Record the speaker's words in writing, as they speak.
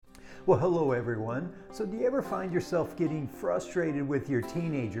Well, hello everyone. So do you ever find yourself getting frustrated with your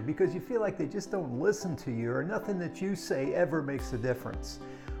teenager because you feel like they just don't listen to you or nothing that you say ever makes a difference?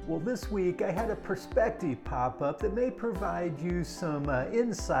 Well, this week I had a perspective pop up that may provide you some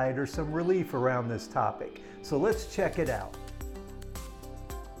insight or some relief around this topic. So let's check it out.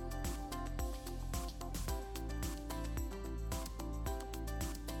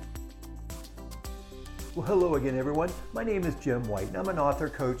 Well, hello again, everyone. My name is Jim White, and I'm an author,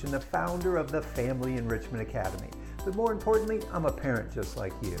 coach, and the founder of the Family Enrichment Academy. But more importantly, I'm a parent just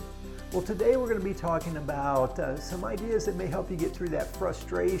like you. Well, today we're going to be talking about some ideas that may help you get through that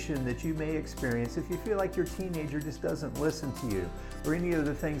frustration that you may experience if you feel like your teenager just doesn't listen to you, or any of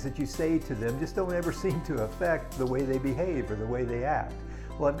the things that you say to them just don't ever seem to affect the way they behave or the way they act.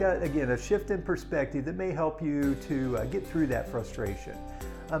 Well, I've got, again, a shift in perspective that may help you to get through that frustration.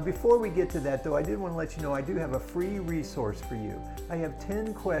 Before we get to that though, I did want to let you know I do have a free resource for you. I have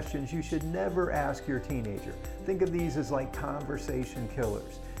 10 questions you should never ask your teenager. Think of these as like conversation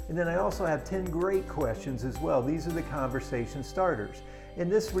killers. And then I also have 10 great questions as well. These are the conversation starters. In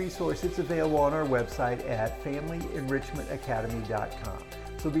this resource, it's available on our website at familyenrichmentacademy.com.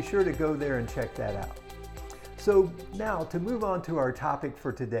 So be sure to go there and check that out. So now to move on to our topic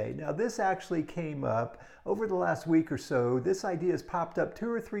for today. Now this actually came up over the last week or so. This idea has popped up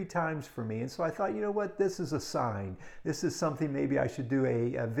 2 or 3 times for me. And so I thought, you know what, this is a sign. This is something maybe I should do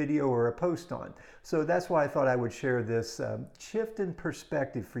a video or a post on. So that's why I thought I would share this shift in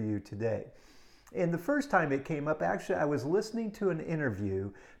perspective for you today. And the first time it came up, actually, I was listening to an interview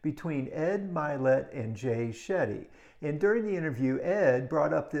between Ed Mylett and Jay Shetty. And during the interview, Ed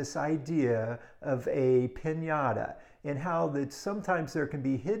brought up this idea of a piñata and how that sometimes there can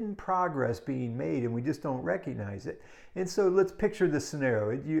be hidden progress being made and we just don't recognize it. And so let's picture the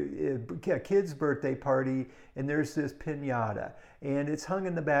scenario. A kid's birthday party, and there's this piñata, and it's hung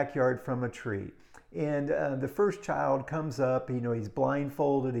in the backyard from a tree. And the first child comes up, he's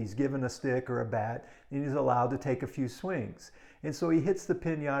blindfolded, he's given a stick or a bat, and he's allowed to take a few swings. And so he hits the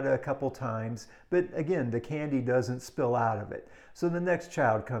piñata a couple times, but again, the candy doesn't spill out of it. So the next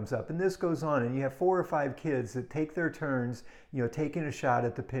child comes up, and this goes on, and you have 4 or 5 kids that take their turns, taking a shot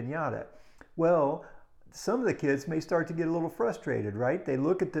at the piñata. Well, some of the kids may start to get a little frustrated, right? They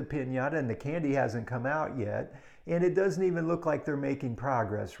look at the piñata and the candy hasn't come out yet, and it doesn't even look like they're making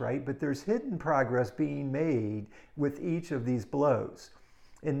progress, right? But there's hidden progress being made with each of these blows.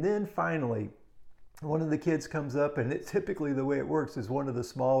 And then finally, one of the kids comes up, and typically the way it works is one of the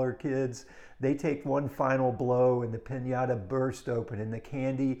smaller kids, they take one final blow and the piñata bursts open and the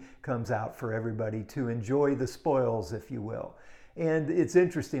candy comes out for everybody to enjoy the spoils, if you will. And it's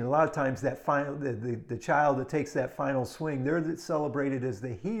interesting, a lot of times that the child that takes that final swing, they're celebrated as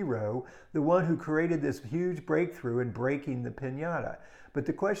the hero, the one who created this huge breakthrough in breaking the piñata. But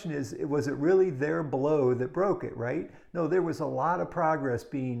the question is, was it really their blow that broke it, right? No, there was a lot of progress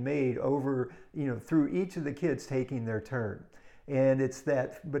being made over, through each of the kids taking their turn. And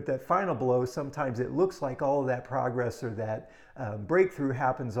but that final blow, sometimes it looks like all of that progress or that breakthrough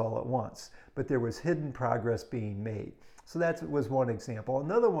happens all at once, but there was hidden progress being made. So that was one example.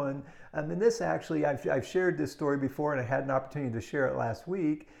 Another one, and this actually, I've shared this story before, and I had an opportunity to share it last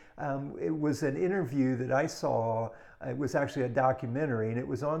week. It was an interview that I saw. It was actually a documentary, and it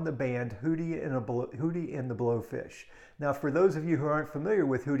was on the band Hootie and the Blowfish. Now, for those of you who aren't familiar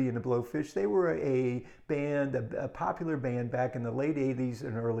with Hootie and the Blowfish, they were a band, a popular band back in the late 80s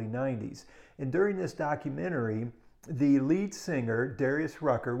and early 90s. And during this documentary, the lead singer, Darius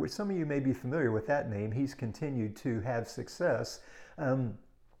Rucker, which some of you may be familiar with that name, he's continued to have success.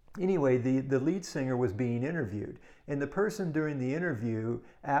 Anyway, the lead singer was being interviewed, and the person during the interview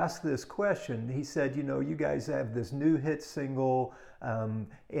asked this question. He said, you guys have this new hit single, and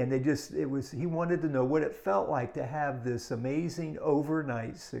he wanted to know what it felt like to have this amazing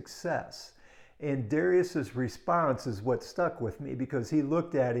overnight success. And Darius's response is what stuck with me, because he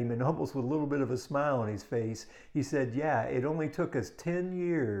looked at him and almost with a little bit of a smile on his face, he said, yeah, it only took us 10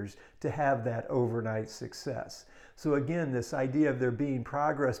 years to have that overnight success. So again, this idea of there being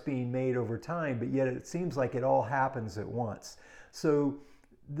progress being made over time, but yet it seems like it all happens at once. So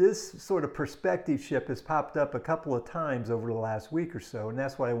this sort of perspective shift has popped up a couple of times over the last week or so, and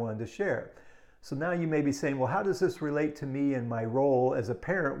that's what I wanted to share. So now you may be saying, well, how does this relate to me and my role as a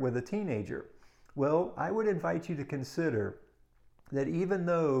parent with a teenager? Well, I would invite you to consider that even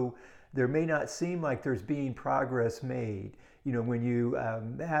though there may not seem like there's being progress made, when you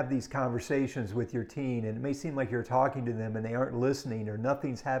have these conversations with your teen, and it may seem like you're talking to them and they aren't listening or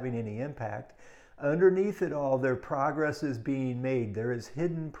nothing's having any impact, underneath it all, their progress is being made. There is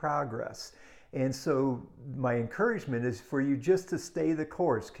hidden progress. And so my encouragement is for you just to stay the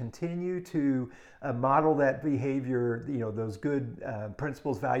course, continue to model that behavior, those good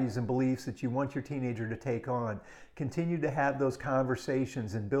principles, values, and beliefs that you want your teenager to take on. Continue to have those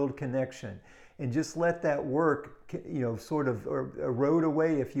conversations and build connection, and just let that work, sort of erode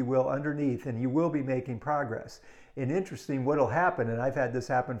away, if you will, underneath, and you will be making progress. And interesting, what'll happen, and I've had this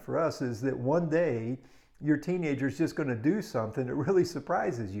happen for us, is that one day your teenager is just going to do something that really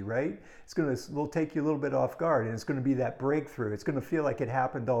surprises you, right? Will take you a little bit off guard, and it's going to be that breakthrough. It's going to feel like it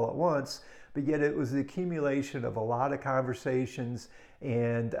happened all at once, but yet it was the accumulation of a lot of conversations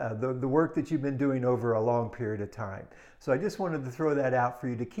and the work that you've been doing over a long period of time. So I just wanted to throw that out for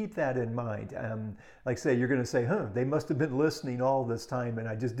you to keep that in mind. Like I say, you're going to say, they must have been listening all this time and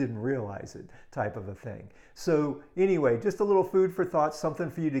I just didn't realize it, type of a thing. So anyway, just a little food for thought, something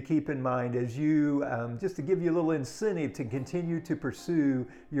for you to keep in mind as you, just to give you a little incentive to continue to pursue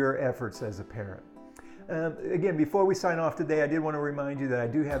your efforts as a parent. Again, before we sign off today, I did want to remind you that I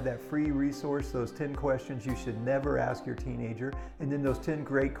do have that free resource, those 10 questions you should never ask your teenager, and then those 10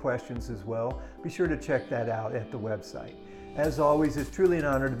 great questions as well. Be sure to check that out at the website. As always, it's truly an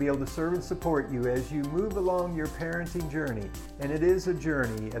honor to be able to serve and support you as you move along your parenting journey. And it is a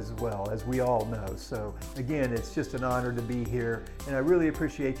journey as well, as we all know. So again, it's just an honor to be here, and I really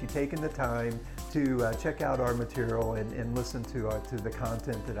appreciate you taking the time to check out our material and listen to the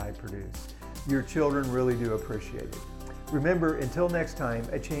content that I produce. Your children really do appreciate it. Remember, until next time,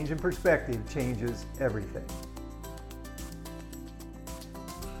 a change in perspective changes everything.